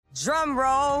Drum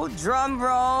roll, drum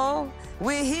roll.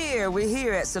 We're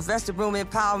here at Sylvester Broom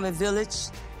Empowerment Village,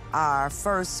 our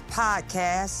first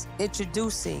podcast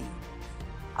introducing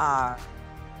our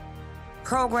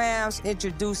programs,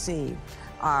 introducing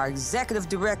our executive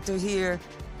director here,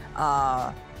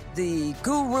 the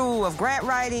guru of grant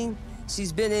writing.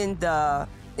 She's been in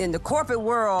the corporate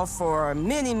world for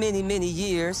many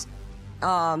years.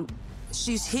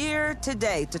 She's here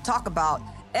today to talk about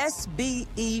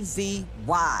SBEV.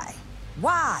 Why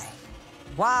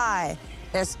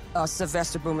as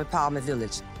Sylvester Broom Empowerment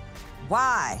Village?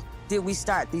 Why did we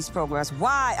start these programs?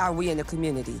 Why are we in the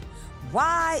community?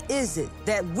 Why is it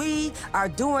that we are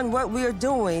doing what we're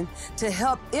doing to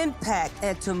help impact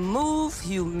and to move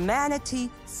humanity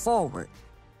forward?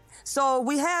 So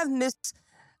we have Miss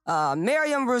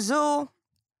Maryum Rasool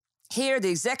here, the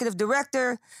executive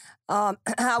director.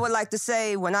 I would like to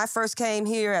say when I first came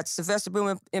here at Sylvester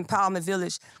Broom Empowerment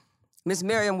Village, Miss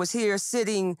Maryum was here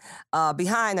sitting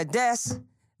behind a desk,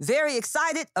 very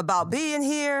excited about being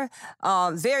here,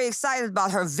 very excited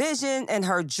about her vision and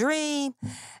her dream.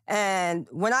 And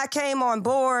when I came on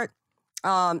board,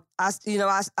 I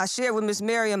shared with Miss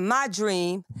Maryum my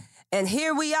dream. And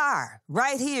here we are,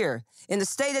 right here in the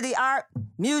state-of-the-art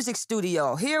music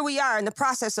studio. Here we are in the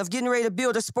process of getting ready to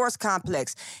build a sports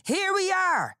complex. Here we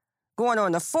are, going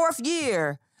on the 4th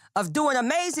year of doing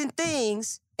amazing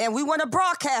things, and we want to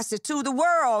broadcast it to the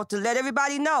world to let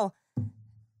everybody know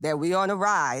that we're on the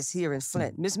rise here in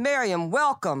Flint. Miss Maryum,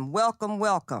 welcome.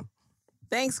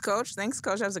 Thanks, Coach. That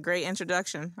was a great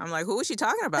introduction. I'm like, who was she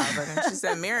talking about? But then she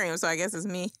said Maryum, so I guess it's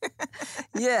me.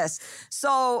 Yes.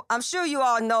 So I'm sure you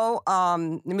all know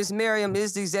Miss Maryum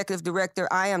is the executive director.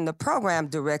 I am the program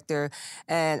director,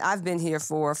 and I've been here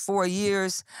for 4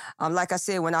 years. Like I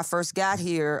said, when I first got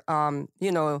here,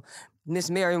 Miss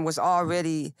Maryum was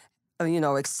already,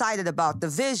 excited about the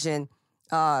vision.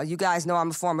 You guys know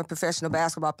I'm a former professional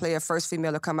basketball player, first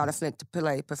female to come out of Flint to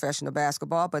play professional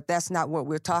basketball, but that's not what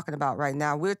we're talking about right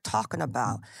now. We're talking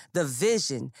about the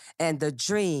vision and the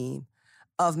dream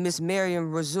of Miss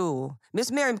Maryum Rasool. Miss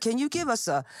Maryum, can you give us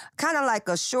a kind of like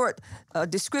a short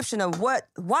description of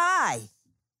why?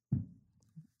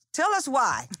 Tell us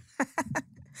why.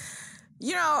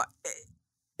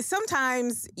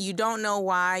 Sometimes you don't know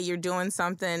why you're doing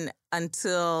something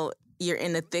until you're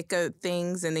in the thick of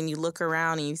things, and then you look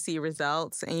around and you see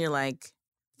results, and you're like,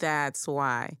 that's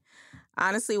why.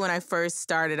 Honestly, when I first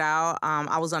started out,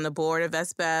 I was on the board of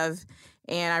SBEV,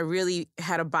 and I really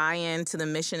had a buy-in to the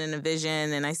mission and the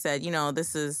vision, and I said,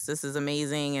 this is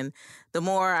amazing. And the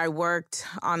more I worked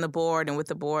on the board and with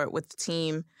the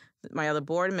team, my other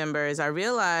board members, I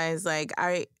realized,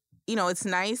 it's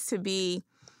nice to be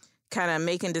kind of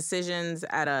making decisions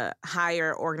at a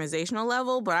higher organizational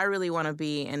level, but I really want to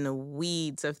be in the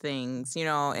weeds of things,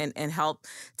 and help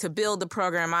to build the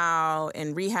program out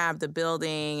and rehab the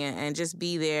building and just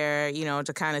be there,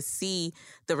 to kind of see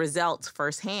the results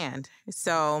firsthand.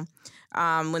 So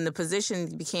when the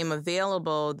position became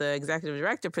available, the executive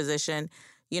director position,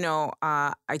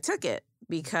 I took it.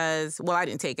 Because, I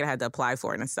didn't take it. I had to apply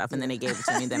for it and stuff, and then they gave it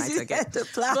to me, and then I took it.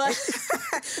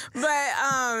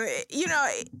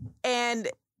 And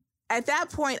at that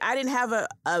point, I didn't have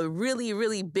a really,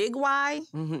 really big why.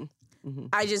 Mm-hmm. Mm-hmm.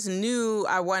 I just knew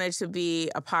I wanted to be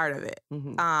a part of it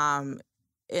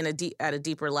at a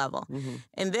deeper level. Mm-hmm.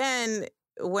 And then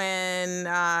when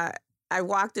I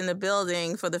walked in the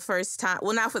building for the first time,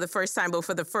 not for the first time, but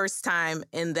for the first time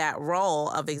in that role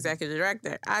of executive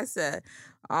director, I said,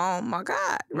 oh my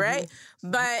God, right?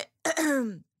 Mm-hmm. But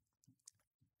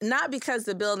not because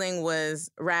the building was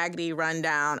raggedy,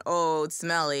 rundown, old,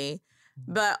 smelly,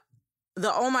 but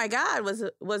the oh my God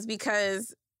was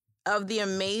because of the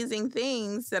amazing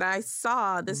things that I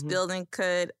saw this building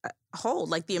could hold,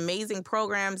 like the amazing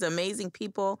programs, amazing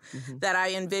people that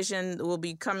I envisioned will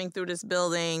be coming through this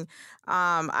building.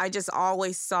 I just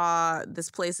always saw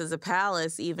this place as a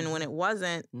palace, even when it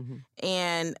wasn't.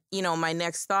 And, my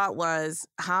next thought was,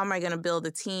 how am I going to build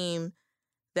a team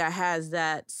that has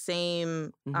that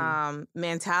same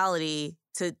mentality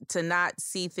to not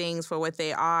see things for what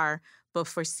they are, but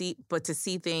to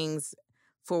see things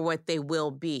for what they will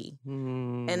be.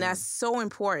 And that's so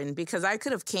important, because I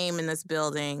could have came in this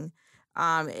building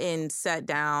and sat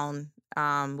down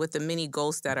with the many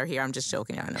ghosts that are here. I'm just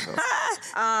joking. I know ghosts.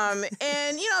 And,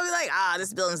 be like,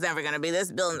 this building's never going to be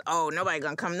this building. Oh, nobody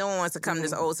going to come. No one wants to come to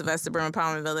this old Sylvester Broom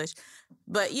Empowerment Village.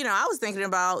 But, I was thinking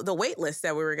about the wait list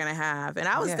that we were going to have. And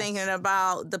I was thinking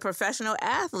about the professional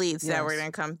athletes that were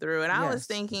going to come through. And I was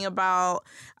thinking about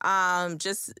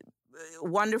just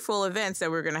wonderful events that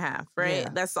we're going to have, right? Yeah.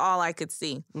 That's all I could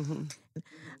see.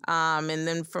 And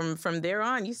then from there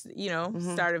on,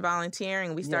 started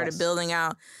volunteering. We started building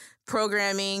out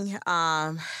programming.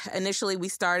 Initially, we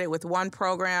started with one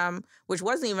program, which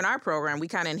wasn't even our program. We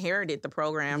kind of inherited the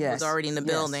program. It was already in the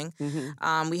building.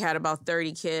 We had about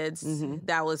 30 kids.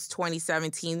 That was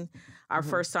 2017. Our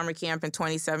first summer camp in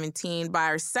 2017. By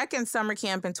our second summer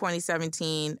camp in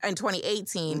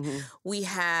 2018, we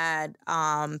had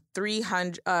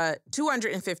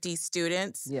 250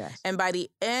 students. And by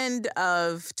the end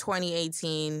of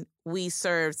 2018, we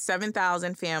served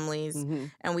 7,000 families,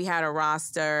 and we had a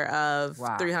roster of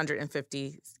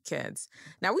 350 kids.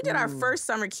 Now, we did our first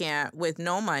summer camp with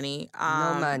no money.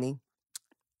 No money.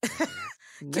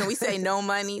 Can we say no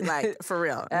money? Like, for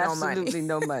real, Absolutely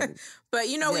no money. But,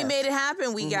 we made it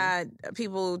happen. We got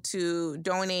people to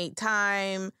donate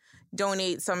time,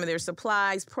 donate some of their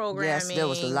supplies, programming. Yes, there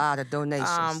was a lot of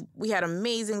donations. We had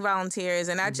amazing volunteers,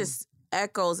 and that just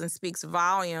echoes and speaks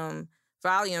volumes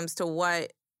to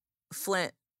what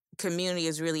Flint community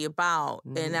is really about.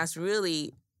 And that's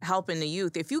really helping the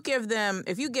youth. If you give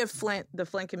the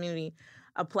Flint community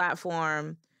a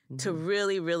platform to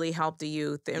really, really help the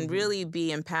youth and really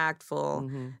be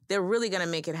impactful, they're really going to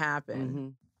make it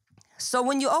happen. So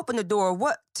when you opened the door,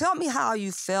 tell me how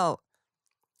you felt,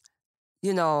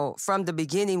 from the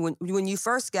beginning. When you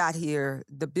first got here,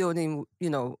 the building,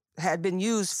 had been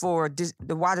used for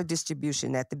the water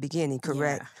distribution at the beginning,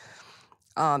 correct?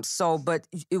 But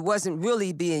it wasn't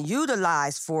really being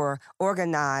utilized for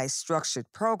organized, structured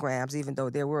programs, even though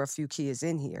there were a few kids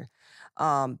in here.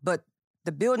 But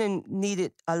the building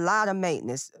needed a lot of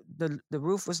maintenance. The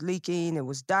roof was leaking. It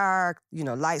was dark.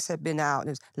 Lights had been out.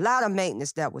 There's a lot of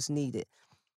maintenance that was needed.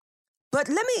 But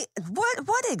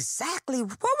what exactly,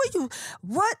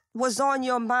 what was on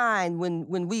your mind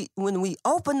when we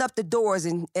opened up the doors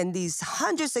and these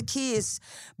hundreds of kids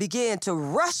began to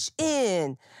rush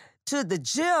in to the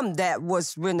gym that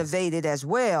was renovated as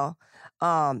well?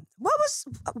 What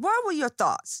were your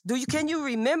thoughts? Can you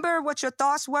remember what your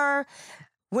thoughts were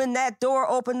when that door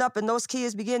opened up and those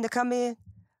kids began to come in?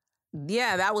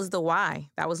 Yeah, that was the why.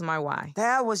 That was my why.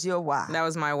 That was your why. That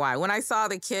was my why. When I saw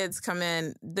the kids come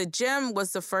in, the gym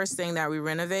was the first thing that we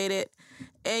renovated.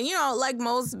 And, like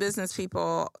most business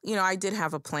people, I did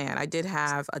have a plan. I did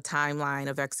have a timeline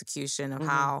of execution of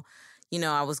how,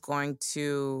 I was going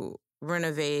to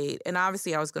renovate. And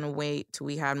obviously I was going to wait till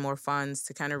we had more funds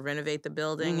to kind of renovate the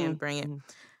building and bring it.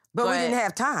 But we didn't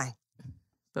have time.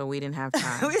 We didn't have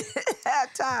time. We didn't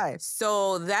have time.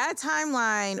 So that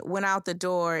timeline went out the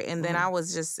door, and then I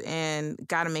was just in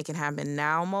gotta make it happen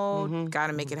now mode.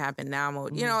 Gotta make it happen now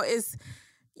mode.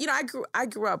 I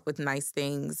grew up with nice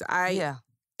things. And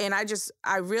I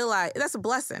realized that's a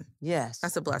blessing. Yes.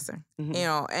 That's a blessing.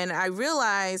 And I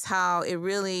realized how it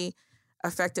really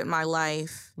affected my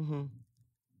life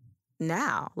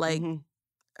now. Like,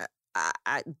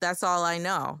 that's all I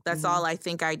know. That's all I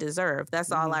think I deserve. That's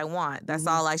all I want. That's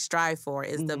all I strive for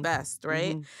is the best,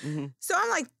 right? So I'm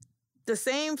like, the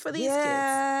same for these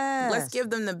kids. Let's give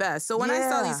them the best. So when I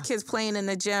saw these kids playing in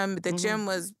the gym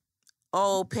was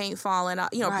paint falling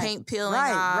off, paint peeling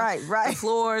off. The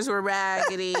floors were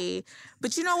raggedy.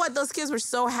 But you know what? Those kids were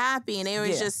so happy, and they were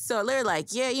just they're like,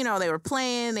 they were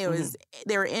playing. They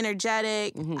were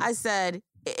energetic. I said,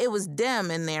 it was dim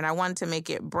in there, and I wanted to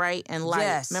make it bright and light.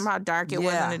 Yes. Remember how dark it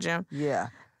was in the gym? Yeah.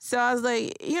 So I was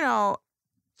like,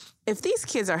 if these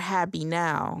kids are happy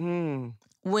now,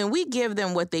 when we give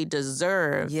them what they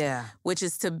deserve, which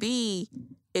is to be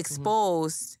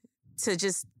exposed to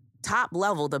just top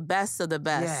level, the best of the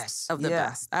best of the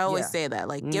best. I always say that.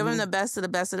 Like, give them the best of the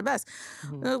best of the best.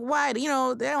 Why? They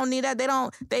don't need that.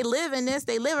 They live in this.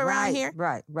 They live around here.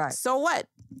 Right. So what?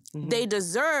 They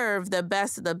deserve the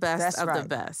best of the best of the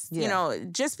best.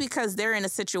 Just because they're in a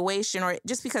situation, or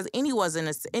just because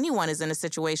anyone is in a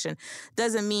situation,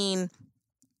 doesn't mean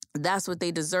that's what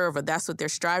they deserve or that's what they're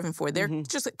striving for. They're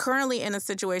just currently in a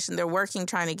situation, they're working,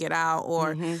 trying to get out,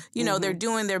 or, they're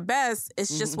doing their best.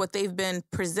 It's just what they've been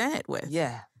presented with.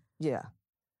 Yeah.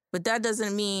 But that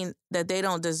doesn't mean that they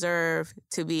don't deserve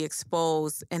to be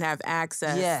exposed and have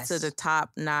access to the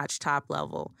top-notch,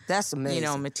 top-level, that's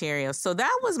amazing, material. So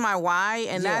that was my why,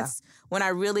 and that's when I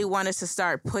really wanted to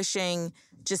start pushing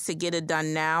just to get it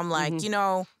done now. I'm like,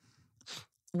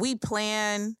 we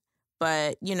plan,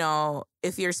 but,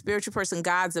 if you're a spiritual person,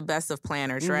 God's the best of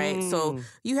planners, right? So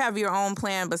you have your own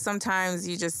plan, but sometimes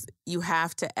you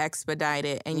have to expedite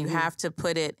it, and you have to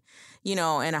put it, in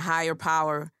a higher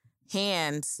power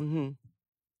hands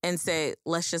and say,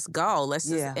 let's just go. Let's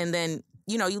just, and then,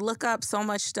 you look up, so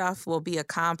much stuff will be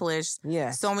accomplished.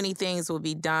 Yes. So many things will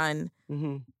be done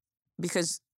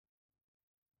because,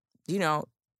 you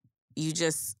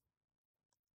just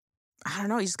I don't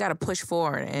know, you just got to push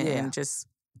forward and just,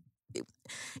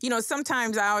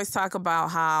 sometimes I always talk about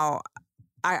how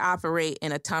I operate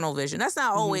in a tunnel vision. That's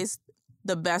not always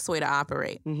the best way to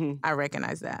operate. I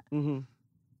recognize that.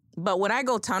 But when I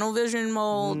go tunnel vision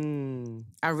mode,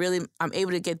 I'm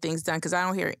able to get things done because I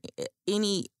don't hear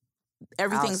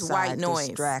everything's outside white noise.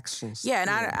 Distractions. Yeah, and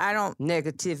I don't...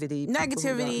 Negativity.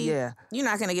 You're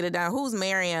not going to get it done. Who's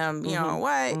Maryum? You know,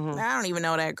 what? I don't even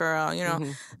know that girl. You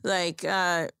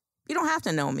don't have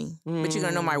to know me, but you're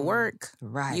going to know my work.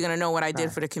 Right. You're going to know what I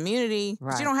did for the community.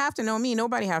 Right. But you don't have to know me.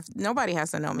 Nobody has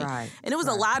to know me. Right. And it was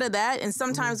a lot of that. And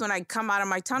sometimes when I come out of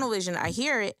my tunnel vision, I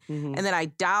hear it, and then I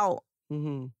doubt.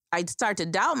 I start to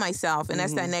doubt myself, and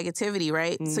that's that negativity,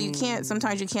 right? So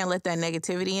sometimes you can't let that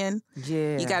negativity in.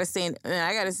 Yeah. You got to stay in, and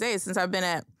I got to say, since I've been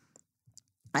at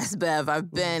SBEV,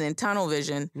 I've been in tunnel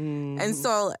vision. And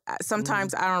so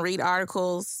sometimes I don't read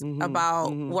articles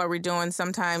about what we're doing.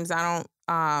 Sometimes I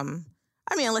don't,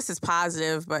 unless it's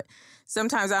positive, but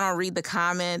sometimes I don't read the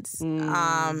comments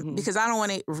because I don't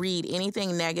want to read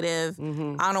anything negative.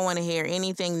 I don't want to hear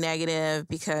anything negative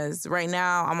because right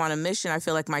now I'm on a mission. I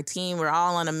feel like my team, we're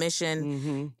all on a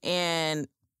mission. And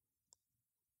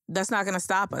that's not going to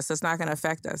stop us. That's not going to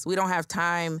affect us. We don't have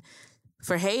time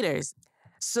for haters.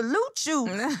 Salute you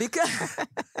because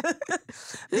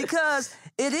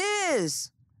it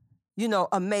is,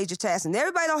 a major task. And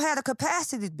everybody don't have the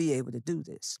capacity to be able to do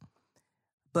this.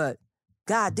 But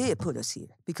God did put us here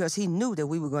because he knew that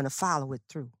we were going to follow it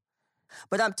through.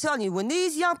 But I'm telling you, when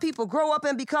these young people grow up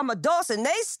and become adults and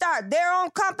they start their own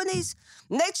companies,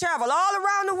 and they travel all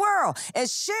around the world and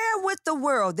share with the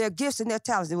world their gifts and their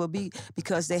talents, it will be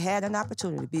because they had an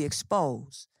opportunity to be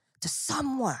exposed to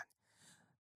someone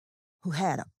who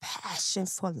had a passion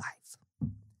for life.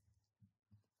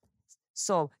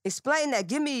 So explain that.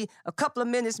 Give me a couple of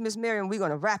minutes, Miss Maryum. We're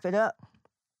going to wrap it up.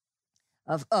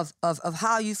 Of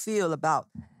how you feel about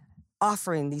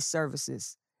offering these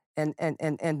services and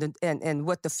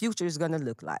what the future is going to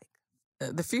look like.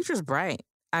 The future's bright.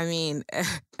 I mean,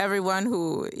 everyone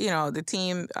who, the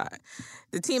team at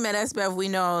SBEV, we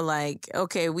know,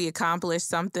 okay, we accomplished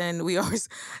something.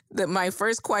 My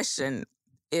first question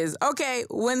is, okay,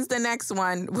 when's the next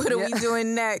one? What are we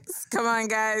doing next? Come on,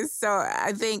 guys. So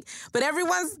I think, but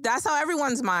that's how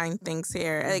everyone's mind thinks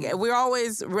here. We're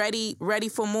always ready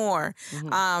for more.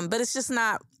 But it's just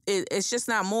not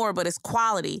more, but it's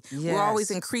quality. Yes. We're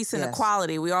always increasing the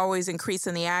quality. We're always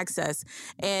increasing the access.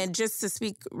 And just to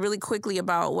speak really quickly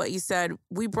about what you said,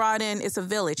 we brought in, it's a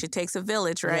village. It takes a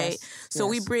village, right? Yes. So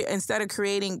instead of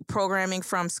creating programming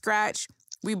from scratch,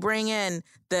 we bring in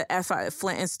the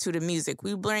Flint Institute of Music.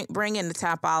 We bring in the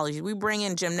Topology. We bring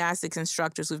in gymnastics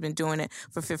instructors who've been doing it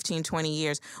for 15, 20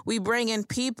 years. We bring in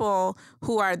people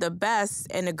who are the best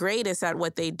and the greatest at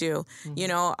what they do.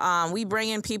 We bring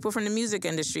in people from the music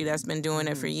industry that's been doing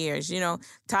it for years.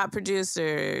 Top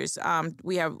producers.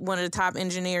 We have one of the top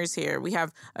engineers here. We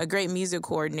have a great music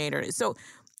coordinator. So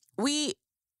we're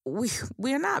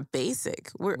not basic.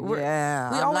 We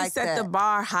always set the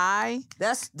bar high.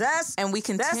 And we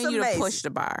continue to push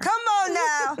the bar. Come on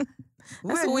now.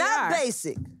 We're not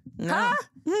basic. No. Huh?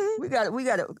 We got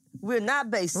it. We're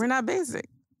not basic. We're not basic.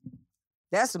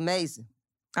 That's amazing.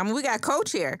 I mean, we got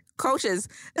Coach here. Coach is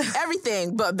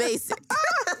everything but basic.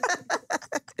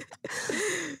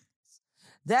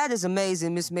 That is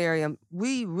amazing, Miss Maryum.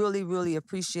 We really, really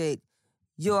appreciate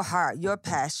your heart, your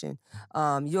passion,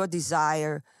 your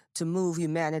desire to move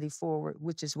humanity forward,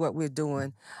 which is what we're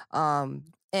doing.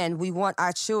 And we want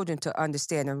our children to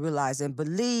understand and realize and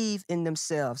believe in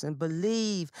themselves and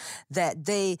believe that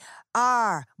they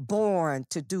are born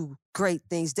to do great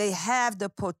things. They have the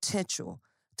potential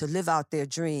to live out their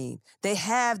dream. They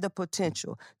have the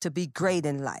potential to be great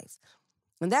in life.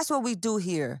 And that's what we do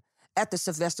here at the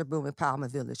Sylvester Broom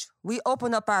Empowerment Village. We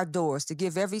open up our doors to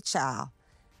give every child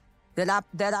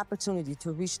that opportunity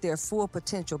to reach their full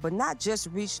potential, but not just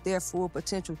reach their full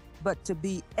potential, but to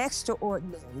be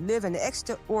extraordinary, live an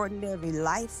extraordinary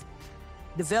life,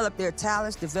 develop their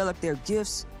talents, develop their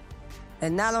gifts,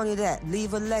 and not only that,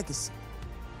 leave a legacy.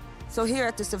 So here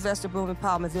at the Sylvester Broom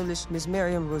Empowerment Village, Ms.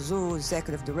 Maryum Rasool,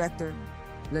 Executive Director,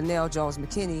 Linnell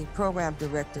Jones-McKinney, Program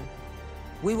Director,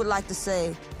 we would like to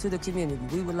say to the community,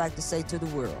 we would like to say to the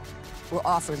world, we're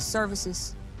offering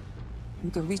services. You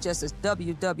can reach us at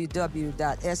www.sbev.org.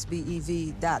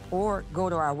 Go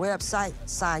to our website,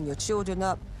 sign your children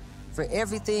up for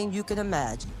everything you can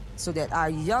imagine so that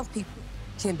our young people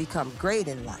can become great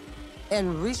in life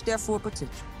and reach their full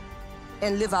potential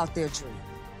and live out their dream.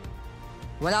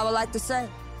 What I would like to say,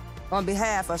 on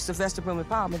behalf of Sylvester Broom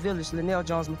Empowerment Village, Linnell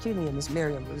Jones-McKinney, and Ms.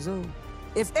 Maryum Rasool,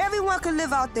 if everyone could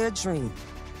live out their dream,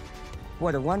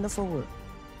 what a wonderful work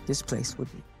this place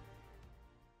would be.